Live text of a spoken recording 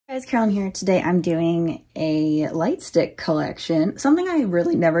Hey guys, Carolyn here. Today I'm doing a light stick collection, something I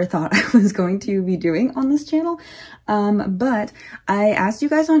really never thought I was going to be doing on this channel. But I asked you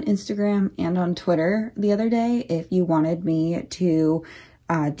guys on Instagram and on Twitter the other day if you wanted me to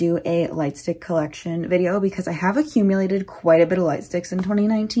do a light stick collection video because I have accumulated quite a bit of light sticks in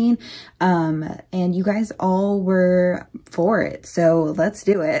 2019. And you guys all were for it. So let's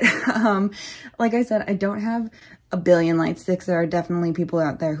do it. Like I said, I don't have a billion light sticks. There are definitely people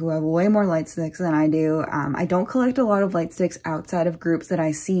out there who have way more light sticks than I do. I don't collect a lot of light sticks outside of groups that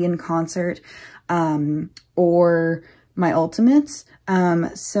I see in concert, or my ultimates.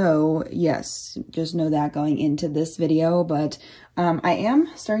 So yes, just know that going into this video, but I am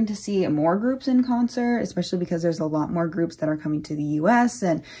starting to see more groups in concert, especially because there's a lot more groups that are coming to the US.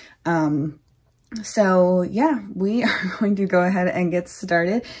 And so yeah, we are going to go ahead and get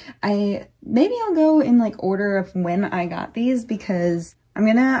started. Maybe I'll go in like order of when I got these because I'm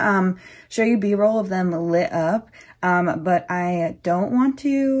gonna show you B-roll of them lit up. But I don't want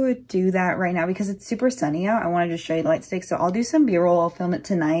to do that right now because it's super sunny out. I want to just show you the light stick. So I'll do some B-roll. I'll film it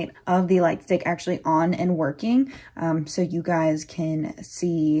tonight of the light stick actually on and working. So you guys can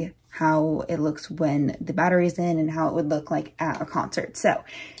see how it looks when the battery's in and how it would look like at a concert. So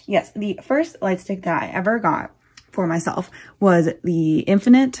yes, the first light stick that I ever got for myself was the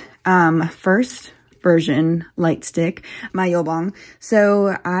Infinite first version light stick, May OT7.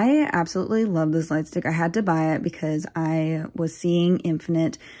 So I absolutely love this light stick. I had to buy it because I was seeing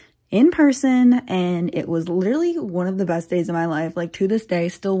Infinite in person and it was literally one of the best days of my life. Like to this day,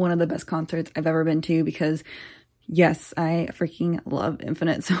 still one of the best concerts I've ever been to because yes, I freaking love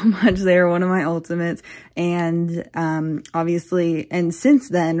Infinite so much. They're one of my ultimates. And obviously, and since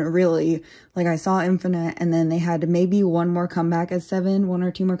then, really, like I saw Infinite and then they had maybe one more comeback at 7, one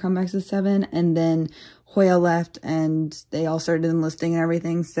or two more comebacks at 7, and then Hoya left and they all started enlisting and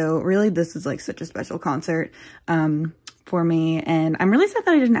everything. So really, this is like such a special concert for me. And I'm really sad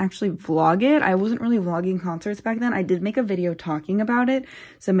that I didn't actually vlog it. I wasn't really vlogging concerts back then. I did make a video talking about it,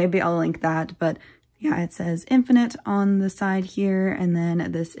 so maybe I'll link that. But yeah, it says Infinite on the side here, and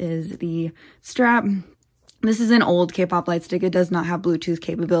then this is the strap. This is an old Kpop Lightstick. It does not have Bluetooth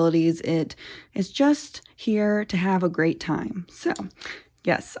capabilities. It is just here to have a great time. So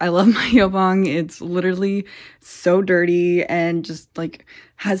yes, I love my Yobong. It's literally so dirty and just like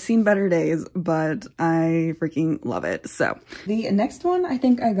has seen better days, but I freaking love it. So the next one I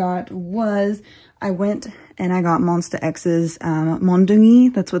think I got was, I went and I got Monsta X's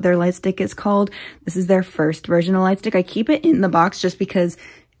Mondungi. That's what their light stick is called. This is their first version of light stick. I keep it in the box just because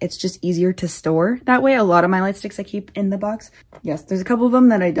it's just easier to store that way. A lot of my light sticks I keep in the box. Yes, there's a couple of them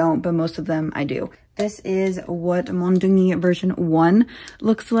that I don't, but most of them I do. This is what Mondungi version 1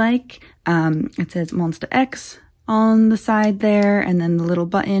 looks like. It says Monsta X on the side there, and then the little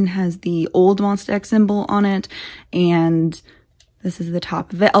button has the old Monsta X symbol on it, and this is the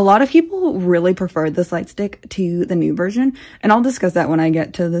top of it. A lot of people really preferred this light stick to the new version, and I'll discuss that when I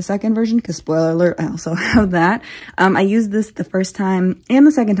get to the second version, because spoiler alert, I also have that. I used this the first time and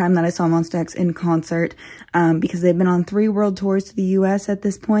the second time that I saw Monsta X in concert, because they've been on 3 world tours to the US at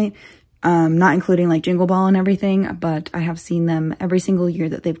this point, not including like Jingle Ball and everything, but I have seen them every single year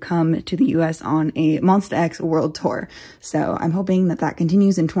that they've come to the US on a Monsta X world tour. So I'm hoping that that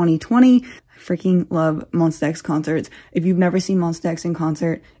continues in 2020. Freaking love Monsta X concerts. If you've never seen Monsta X in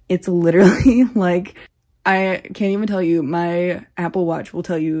concert, it's literally like, I can't even tell you, my Apple Watch will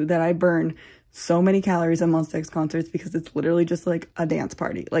tell you that I burn so many calories at Monsta X concerts because it's literally just like a dance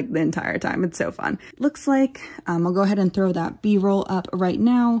party, like the entire time. It's so fun. Looks like, I'll go ahead and throw that B-roll up right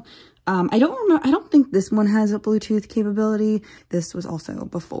now. I don't think this one has a Bluetooth capability. This was also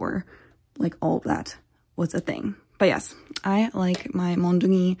before like all of that was a thing. But yes, I like my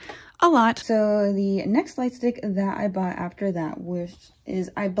Mondungi a lot. So the next light stick that I bought after that, which is,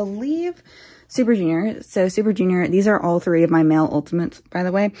 I believe, Super Junior. So Super Junior, these are all 3 of my male ultimates, by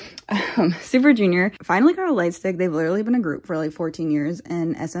the way. Super Junior finally got a light stick. They've literally been a group for like 14 years,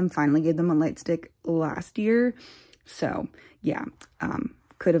 and SM finally gave them a light stick last year. So yeah,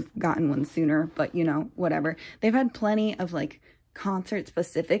 could have gotten one sooner, but you know, whatever. They've had plenty of like concert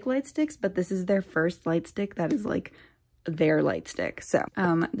specific light sticks, but this is their first light stick that is like their light stick. So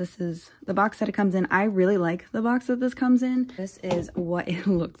this is the box that it comes in. I really like the box that this comes in. This is what it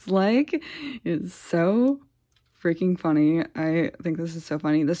looks like. It's so freaking funny. I think this is so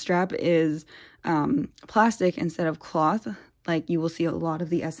funny. The strap is plastic instead of cloth. Like you will see a lot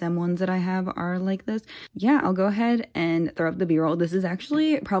of the SM ones that I have are like this. Yeah, I'll go ahead and throw up the B-roll. This is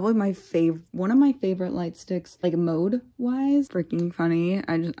actually probably my one of my favorite light sticks, like mode wise. Freaking funny.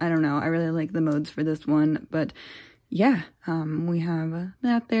 I don't know. I really like the modes for this one, but yeah, we have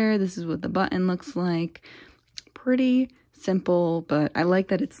that there. This is what the button looks like. Pretty simple, but I like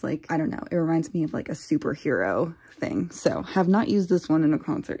that it's like, I don't know, it reminds me of like a superhero thing. So have not used this one in a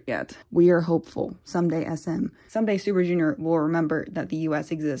concert yet. We are hopeful someday someday Super Junior will remember that the US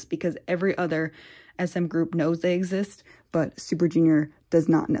exists, because every other SM group knows they exist, but Super Junior does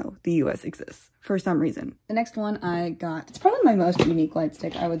not know the US exists for some reason. The next one I got, it's probably my most unique light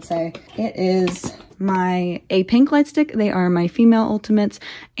stick, I would say. It is my A-Pink light stick. They are my female ultimates,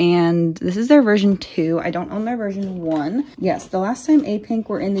 and this is their version 2. I don't own their version 1. Yes, the last time A-Pink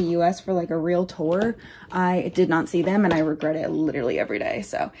were in the US for like a real tour, I did not see them, and I regret it literally every day.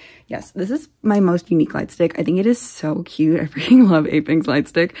 So yes, this is my most unique light stick. I think it is so cute. I freaking love A-Pink's light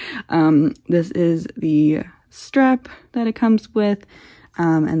stick. This is the strap that it comes with.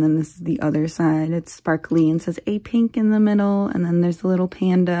 And then this is the other side. It's sparkly and says A-Pink in the middle. And then there's a little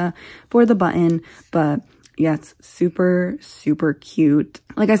panda for the button. But yeah, it's super, super cute.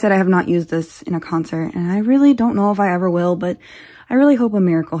 Like I said, I have not used this in a concert, and I really don't know if I ever will, but I really hope a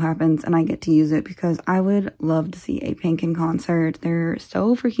miracle happens and I get to use it, because I would love to see A-Pink in concert. They're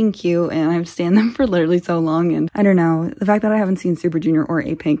so freaking cute, and I've stayed them for literally so long. And I don't know, the fact that I haven't seen Super Junior or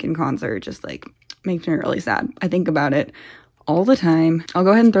A-Pink in concert just like makes me really sad. I think about it all the time. I'll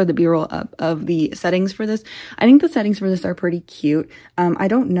go ahead and throw the B-roll up of the settings for this. I think the settings for this are pretty cute. I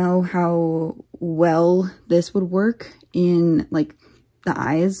don't know how well this would work in like the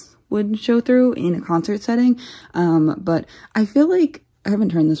eyes would show through in a concert setting, but I feel like, I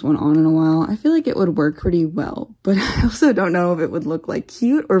haven't turned this one on in a while, I feel like it would work pretty well, but I also don't know if it would look like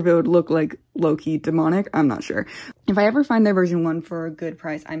cute or if it would look like low-key demonic. I'm not sure. If I ever find their version 1 for a good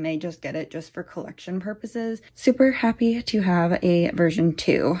price, I may just get it just for collection purposes. Super happy to have a version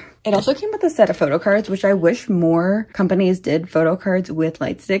 2. It also came with a set of photo cards, which I wish more companies did photo cards with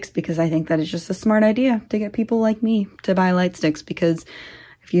light sticks, because I think that is just a smart idea to get people like me to buy light sticks, because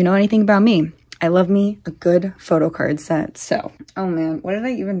if you know anything about me, I love me a good photo card set. So, oh man, what did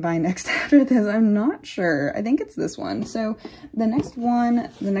I even buy next after this? I'm not sure. I think it's this one. So the next one,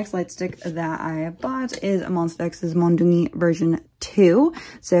 the next light stick that I bought is Monsta X's Mondungi version 2.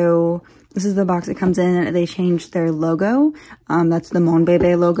 So this is the box it comes in. They changed their logo. That's the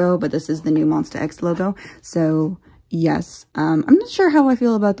Monbebe logo, but this is the new Monsta X logo. So yes, I'm not sure how I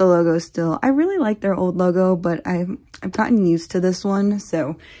feel about the logo still. I really like their old logo, but I've gotten used to this one,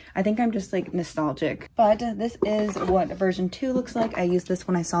 so I think I'm just like nostalgic. But this is what version 2 looks like. I used this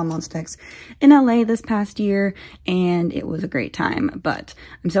when I saw Monsta X in LA this past year, and it was a great time. But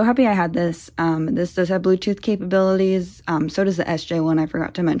I'm so happy I had this. This does have Bluetooth capabilities. So does the SJ one. I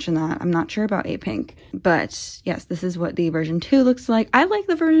forgot to mention that. I'm not sure about A-Pink, but yes, this is what the version 2 looks like. I like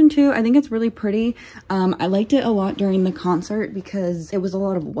the version 2. I think it's really pretty. I liked it a lot during the concert because it was a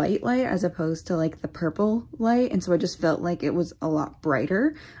lot of white light as opposed to like the purple light, and so I just felt like it was a lot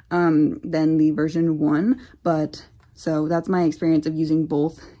brighter than the version 1. But so that's my experience of using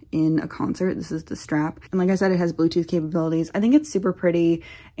both in a concert. This is the strap, and like I said, it has Bluetooth capabilities. I think it's super pretty,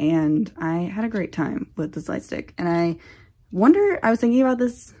 and I had a great time with this light stick. And I was thinking about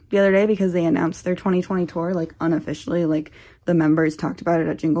this the other day because they announced their 2020 tour, like unofficially, like the members talked about it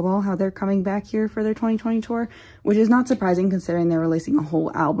at Jingle Ball, how they're coming back here for their 2020 tour, which is not surprising considering they're releasing a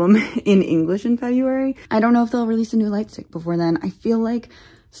whole album in English in February. I don't know if they'll release a new light stick before then. I feel like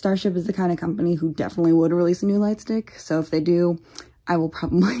Starship is the kind of company who definitely would release a new light stick. So if they do, I will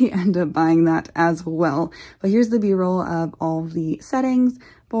probably end up buying that as well. But here's the B-roll of all the settings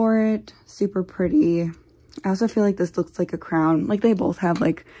for it. Super pretty. I also feel like this looks like a crown. Like they both have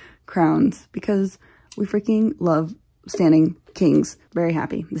like crowns because we freaking love standing kings. Very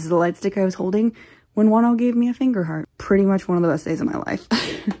happy. This is the light stick I was holding when Wonho gave me a finger heart. Pretty much one of the best days of my life.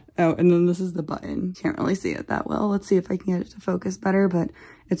 Oh, and then this is the button. Can't really see it that well. Let's see if I can get it to focus better, but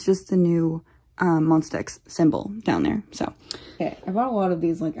it's just the new Monsta X symbol down there. So okay, I bought a lot of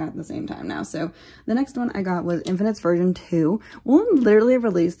these like at the same time now. So the next one I got was Infinite's version 2. Woolen literally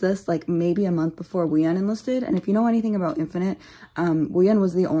released this like maybe a month before Wooyeon enlisted, and if you know anything about Infinite, Wooyeon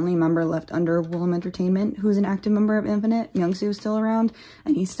was the only member left under Woollim Entertainment who's an active member of Infinite. Myungsoo is still around,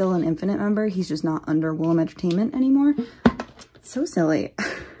 and he's still an Infinite member. He's just not under Woollim Entertainment anymore. So silly.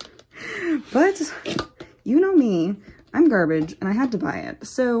 But you know me, I'm garbage, and I had to buy it.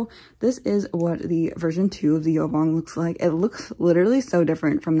 So this is what the version 2 of the Yobong looks like. It looks literally so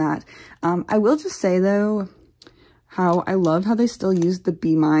different from that. I will just say though, how I love how they still use the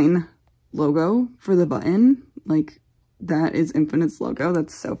Be Mine logo for the button. Like that is Infinite's logo.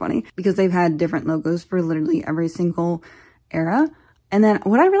 That's so funny because they've had different logos for literally every single era And then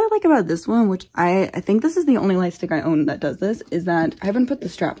what I really like about this one, which I think this is the only light stick I own that does this, is that I haven't put the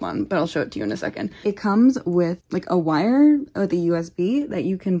strap on, but I'll show it to you in a second. It comes with like a wire with a USB that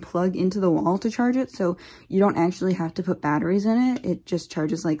you can plug into the wall to charge it. So you don't actually have to put batteries in it. It just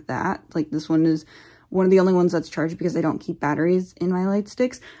charges like that. Like this one is one of the only ones that's charged because I don't keep batteries in my light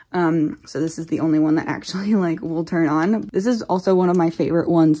sticks. So this is the only one that actually like will turn on. This is also one of my favorite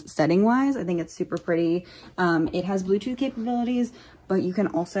ones setting wise. I think it's super pretty. It has Bluetooth capabilities, but you can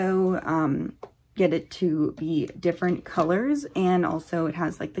also get it to be different colors, and also it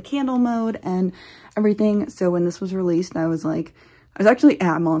has like the candle mode and everything. So when this was released, I was actually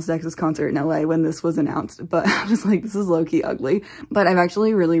at Monsta's concert in LA when this was announced, but I was like, this is low-key ugly. But I've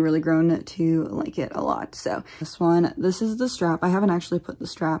actually really grown to like it a lot. So this is the strap. I haven't actually put the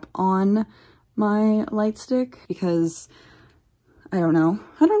strap on my light stick because I don't know.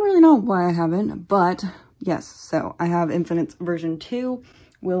 I don't really know why I haven't, but yes. So I have Infinite's version 2.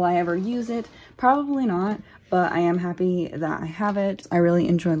 Will I ever use it? Probably not, but I am happy that I have it. I really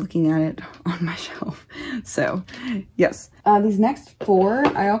enjoy looking at it on my shelf. So yes, these next 4,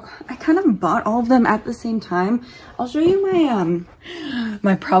 I kind of bought all of them at the same time. I'll show you my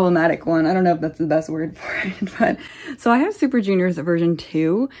my problematic one. I don't know if that's the best word for it, but so I have Super Junior's version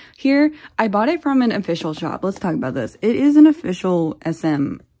 2 here. I bought it from an official shop. Let's talk about this. It is an official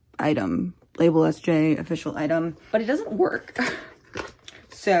SM item, label SJ official item, but it doesn't work.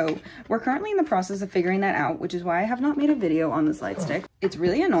 So we're currently in the process of figuring that out, which is why I have not made a video on this light stick. It's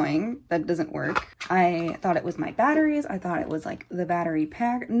really annoying that it doesn't work. I thought it was my batteries. I thought it was like the battery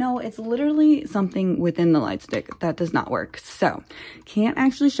pack. No, it's literally something within the light stick that does not work. So can't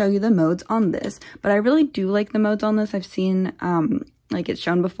actually show you the modes on this, but I really do like the modes on this. I've seen like it's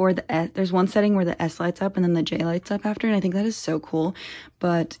shown before, there's one setting where the S lights up and then the J lights up after, and I think that is so cool.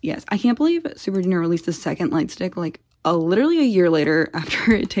 But yes, I can't believe Super Junior released a second light stick like literally a year later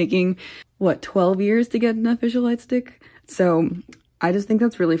after it taking, what, 12 years to get an official light stick. So I just think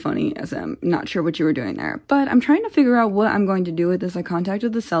that's really funny, SM. Not sure what you were doing there, but I'm trying to figure out what I'm going to do with this. I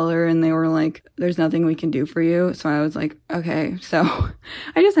contacted the seller and they were like, there's nothing we can do for you. So I was like, okay. So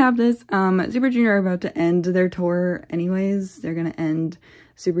I just have this. Super Junior are about to end their tour anyways. They're going to end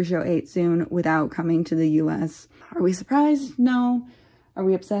Super Show 8 soon without coming to the US. Are we surprised? No. Are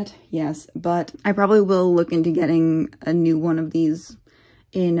we upset? Yes, but I probably will look into getting a new one of these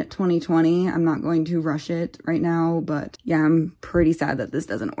in 2020. I'm not going to rush it right now, but yeah, I'm pretty sad that this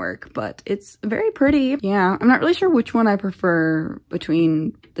doesn't work, but it's very pretty. Yeah, I'm not really sure which one I prefer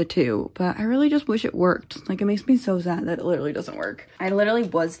between the two, but I really just wish it worked. Like, it makes me so sad that it literally doesn't work. I literally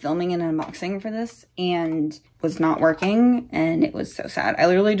was filming an unboxing for this and was not working, and it was so sad. I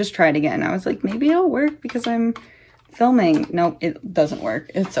literally just tried again. I was like, maybe it'll work because I'm filming. Nope, it doesn't work.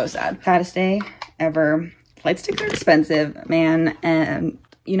 It's so sad. Saddest day ever. Light sticks are expensive, man, and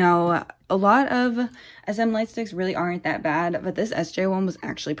you know, a lot of SM light sticks really aren't that bad, but this SJ one was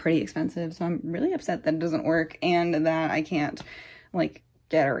actually pretty expensive, so I'm really upset that it doesn't work and that I can't like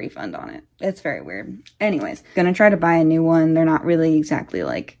get a refund on it. It's very weird. Anyways, gonna try to buy a new one. They're not really exactly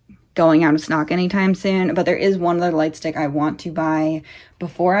like going out of stock anytime soon, but there is one other light stick I want to buy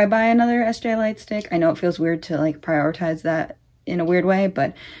before I buy another SJ light stick. I know it feels weird to like prioritize that in a weird way,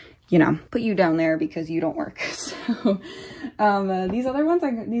 but you know, put you down there because you don't work. So these other ones,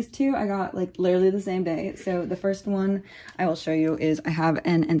 these two I got like literally the same day. So the first one I will show you is I have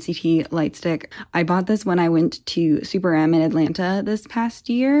an NCT light stick. I bought this when I went to Super M in Atlanta this past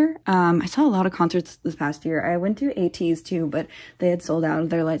year. I saw a lot of concerts this past year. I went to AT's too, but they had sold out of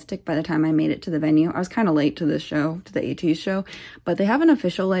their light stick by the time I made it to the venue. I was kind of late to this show, to the AT's show, but they have an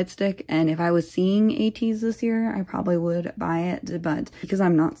official light stick, and if I was seeing AT's this year, I probably would buy it, but because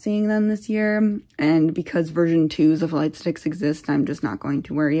I'm not seeing them this year, and because version 2s of light sticks exist, I'm just not going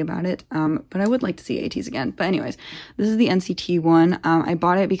to worry about it. But I would like to see ATs again. But anyways, this is the NCT one. I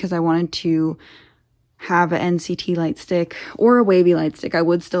bought it because I wanted to have an NCT light stick or a WayV light stick. I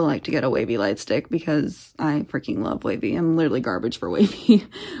would still like to get a WayV light stick because I freaking love WayV. I'm literally garbage for WayV.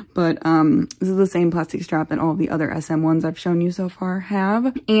 But this is the same plastic strap that all of the other SM ones I've shown you so far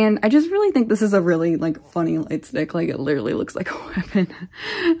have. And I just really think this is a really like funny light stick. Like, it literally looks like a weapon.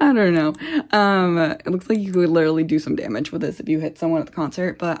 I don't know. It looks like you could literally do some damage with this if you hit someone at the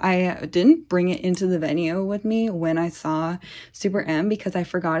concert. But I didn't bring it into the venue with me when I saw Super M because I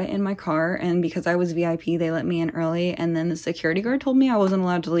forgot it in my car, and because I was VIP, they let me in early, and then the security guard told me I wasn't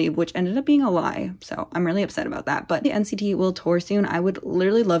allowed to leave, which ended up being a lie. So I'm really upset about that. But the NCT will tour soon. I would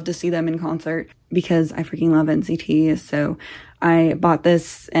literally love to see them in concert. because I freaking love NCT. So I bought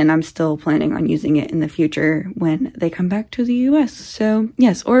this and I'm still planning on using it in the future when they come back to the US. So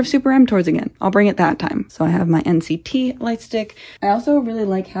yes, or if Super M tours again, I'll bring it that time. So I have my NCT light stick. I also really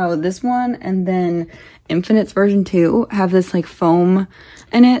like how this one and then Infinite's version 2 have this like foam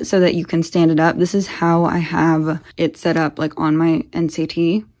in it so that you can stand it up. This is how I have it set up like on my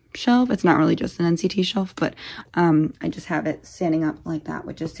NCT shelf. It's not really just an NCT shelf, but I just have it standing up like that,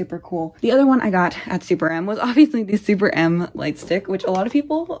 which is super cool. The other one I got at Super M was obviously the Super M light stick, which a lot of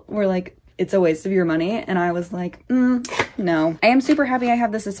people were like, it's a waste of your money, and I was like, no. I am super happy I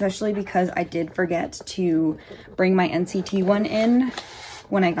have this, especially because I did forget to bring my NCT one in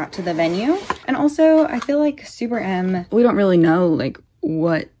when I got to the venue. And also I feel like Super M, we don't really know like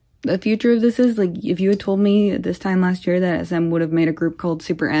what the future of this is. Like, if you had told me this time last year that SM would have made a group called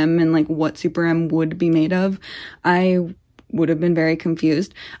Super M and like what Super M would be made of, I would have been very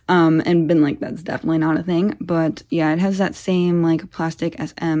confused and been like, that's definitely not a thing. But yeah, it has that same like plastic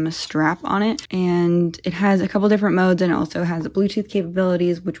SM strap on it, and it has a couple different modes, and it also has Bluetooth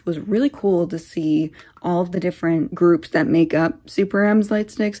capabilities, which was really cool to see all of the different groups that make up Super M's light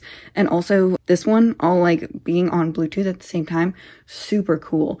sticks. And also this one all like being on Bluetooth at the same time, super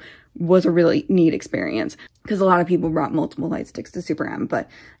cool. Was a really neat experience because a lot of people brought multiple light sticks to Super M. But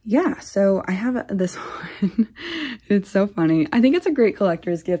yeah, so I have this one. It's so funny. I think it's a great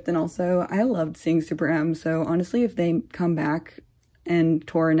collector's gift, and also I loved seeing Super M. So honestly, if they come back and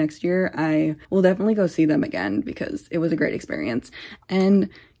tour next year, I will definitely go see them again because it was a great experience. And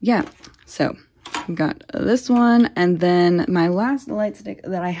yeah, so got this one, and then my last light stick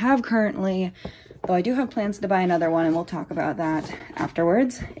that I have currently, though I do have plans to buy another one and we'll talk about that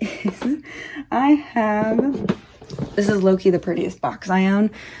afterwards, is I have, this is low-key the prettiest box I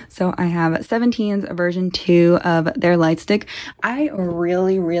own. So I have 17's version 2 of their light stick. I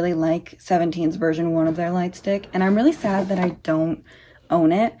really, really like 17's version 1 of their light stick, and I'm really sad that I don't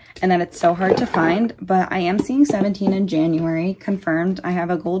own it and that it's so hard to find. But I am seeing 17 in January, confirmed. I have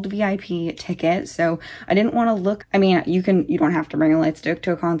a gold VIP ticket, so I didn't want to look, I mean, you don't have to bring a light stick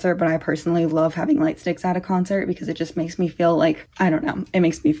to a concert, but I personally love having light sticks at a concert because it just makes me feel like, I don't know, it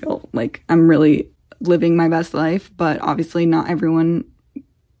makes me feel like I'm really living my best life. But obviously not everyone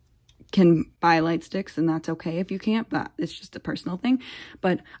can buy light sticks, and that's okay if you can't, but it's just a personal thing.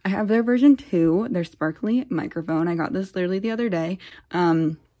 But I have their version 2, their sparkly microphone. I got this literally the other day,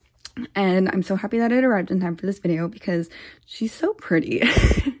 and I'm so happy that it arrived in time for this video because she's so pretty.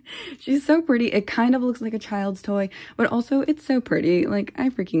 She's so pretty. It kind of looks like a child's toy, but also it's so pretty. Like, I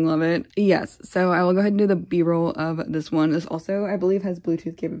freaking love it. Yes, so I will go ahead and do the b-roll of this one. This also, I believe, has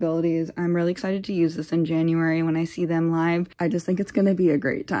Bluetooth capabilities. I'm really excited to use this in January when I see them live. I just think it's gonna be a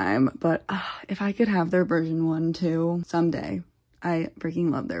great time. But if I could have their version 1 too someday. I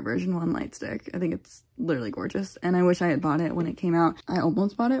freaking love their version 1 light stick. I think it's literally gorgeous, and I wish I had bought it when it came out. I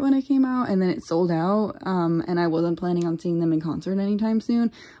almost bought it when it came out, and then it sold out, and I wasn't planning on seeing them in concert anytime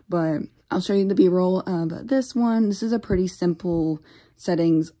soon. But I'll show you the b-roll of this one. This is a pretty simple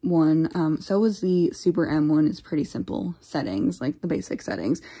settings one. So was the Super M one. Is pretty simple settings, like the basic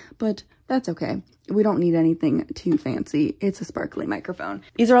settings, but that's okay. We don't need anything too fancy. It's a sparkly microphone.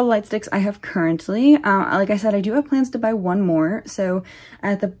 These are all the light sticks I have currently. Like I said, I do have plans to buy one more. So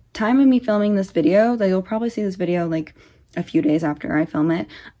at the time of me filming this video, that you'll probably see this video like a few days after I film it.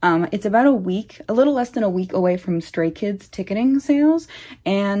 It's about a week, a little less than a week away from Stray Kids ticketing sales,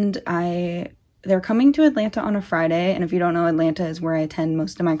 and they're coming to Atlanta on a Friday. And if you don't know, Atlanta is where I attend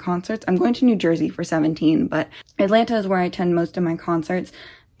most of my concerts. I'm going to New Jersey for 17, but Atlanta is where I attend most of my concerts.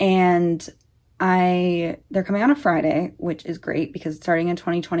 And they're coming on a Friday, which is great because starting in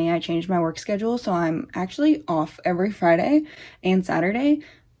 2020, I changed my work schedule. So I'm actually off every Friday and Saturday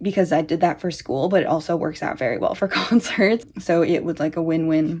because I did that for school, but it also works out very well for concerts. So it was like a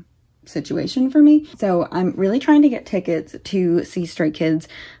win-win situation for me. So I'm really trying to get tickets to see Stray Kids.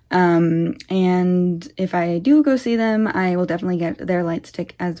 And if I do go see them, I will definitely get their light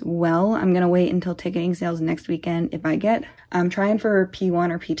stick as well. I'm gonna wait until ticketing sales next weekend. I'm trying for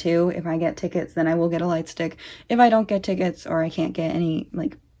P1 or P2. If I get tickets, then I will get a light stick. If I don't get tickets or I can't get any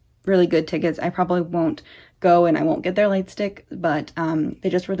like really good tickets, I probably won't go and I won't get their light stick, but they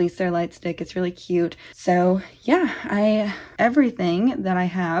just released their light stick. It's really cute. So yeah, everything that I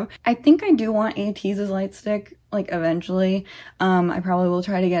have. I think I do want ATEEZ's light stick, like eventually. I probably will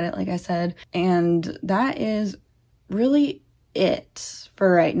try to get it, like I said, and that is really it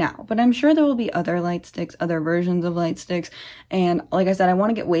for right now. But I'm sure there will be other light sticks, other versions of light sticks, and like I said, I want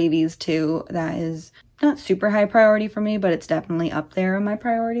to get WayV's too. That is not super high priority for me, but it's definitely up there on my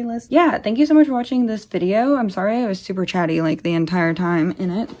priority list. Yeah, thank you so much for watching this video. I'm sorry I was super chatty like the entire time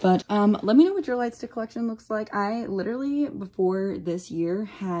in it, but let me know what your light stick collection looks like. I literally, before this year,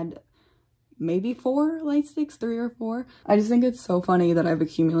 had maybe 4 light sticks, 3 or 4. I just think it's so funny that I've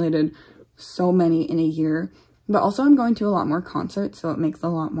accumulated so many in a year, but also I'm going to a lot more concerts, so it makes a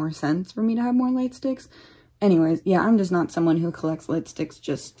lot more sense for me to have more light sticks. Anyways, yeah, I'm just not someone who collects light sticks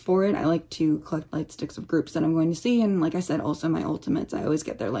just for it. I like to collect light sticks of groups that I'm going to see, and like I said, also my ultimates, I always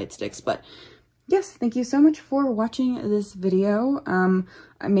get their light sticks. But yes, thank you so much for watching this video.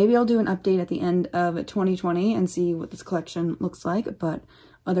 Maybe I'll do an update at the end of 2020 and see what this collection looks like, but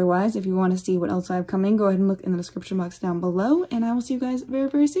otherwise, if you want to see what else I have coming, go ahead and look in the description box down below, and I will see you guys very,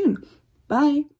 very soon. Bye!